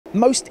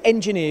Most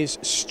engineers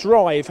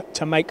strive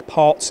to make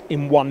parts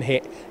in one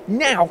hit.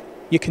 Now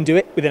you can do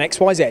it with an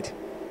XYZ.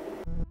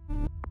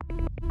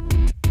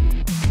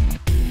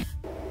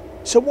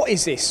 So what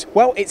is this?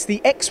 Well, it's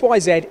the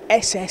XYZ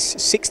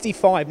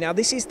SS65. Now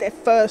this is their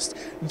first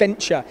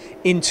venture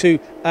into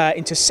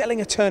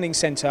selling a turning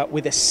centre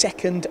with a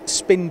second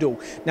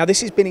spindle. Now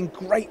this has been in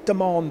great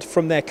demand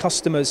from their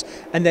customers,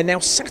 and they're now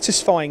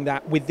satisfying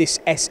that with this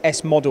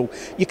SS model.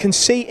 You can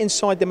see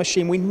inside the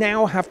machine we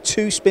now have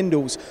 2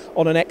 spindles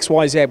on an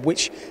XYZ,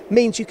 which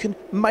means you can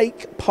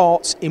make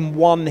parts in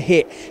one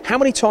hit. How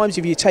many times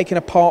have you taken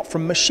a part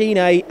from machine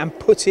A and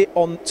put it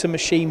onto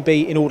machine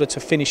B in order to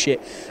finish it?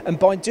 And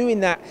by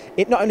doing that,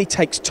 it not only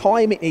takes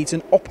time, it needs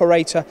an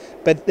operator,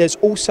 but there's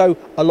also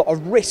a lot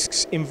of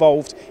risks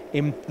involved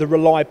in the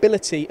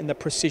reliability and the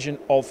precision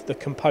of the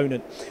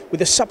component.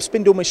 With a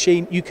sub-spindle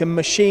machine, you can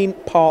machine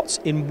parts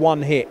in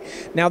one hit.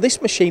 Now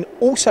this machine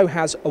also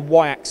has a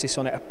Y-axis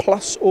on it, a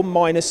plus or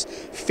minus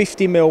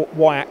 50mm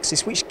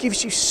Y-axis, which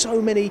gives you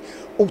so many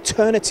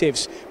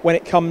alternatives when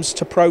it comes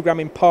to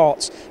programming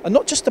parts. And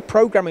not just the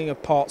programming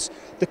of parts,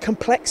 the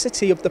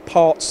complexity of the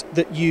parts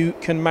that you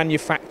can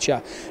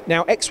manufacture.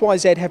 Now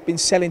XYZ have been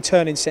selling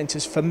turning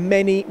centres for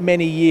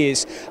many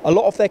years. A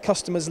lot of their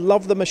customers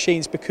love the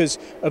machines because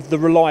of the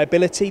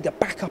reliability, the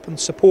backup and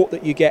support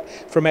that you get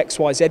from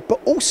XYZ, but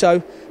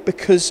also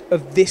because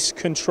of this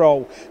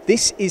control.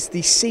 This is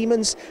the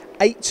Siemens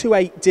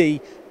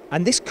 828D,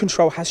 and this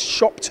control has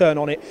shop turn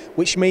on it,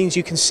 which means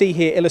you can see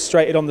here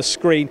illustrated on the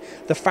screen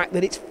the fact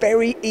that it's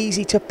very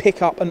easy to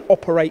pick up and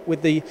operate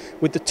with the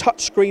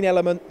touchscreen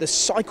element, the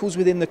cycles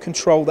within the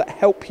control that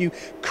help you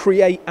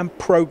create and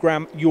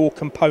program your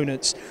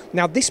components.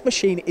 Now this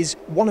machine is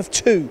one of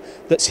 2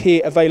 that's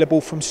here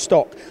available from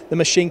stock. The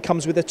machine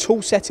comes with a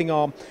tool setting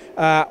arm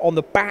on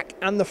the back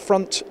and the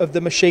front of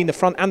the machine, the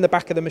front and the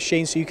back of the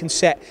machine, so you can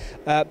set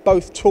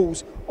both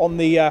tools on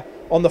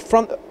the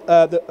front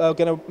that are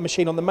going to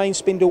machine on the main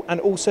spindle, and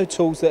also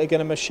tools that are going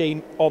to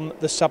machine on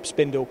the sub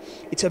spindle.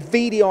 It's a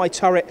VDI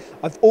turret.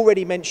 I've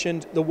already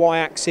mentioned the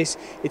Y-axis.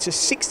 It's a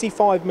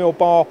 65mm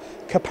bar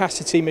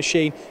capacity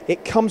machine.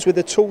 It comes with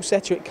a tool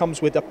setter, it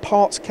comes with a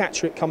parts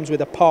catcher, it comes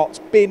with a parts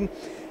bin,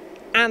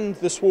 and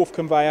the swarf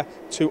conveyor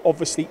to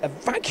obviously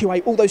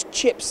evacuate all those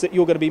chips that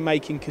you're going to be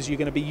making, because you're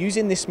going to be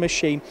using this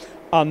machine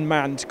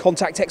unmanned.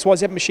 Contact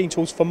XYZ Machine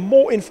Tools for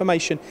more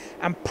information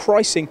and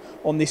pricing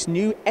on this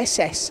new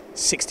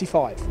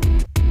SS65.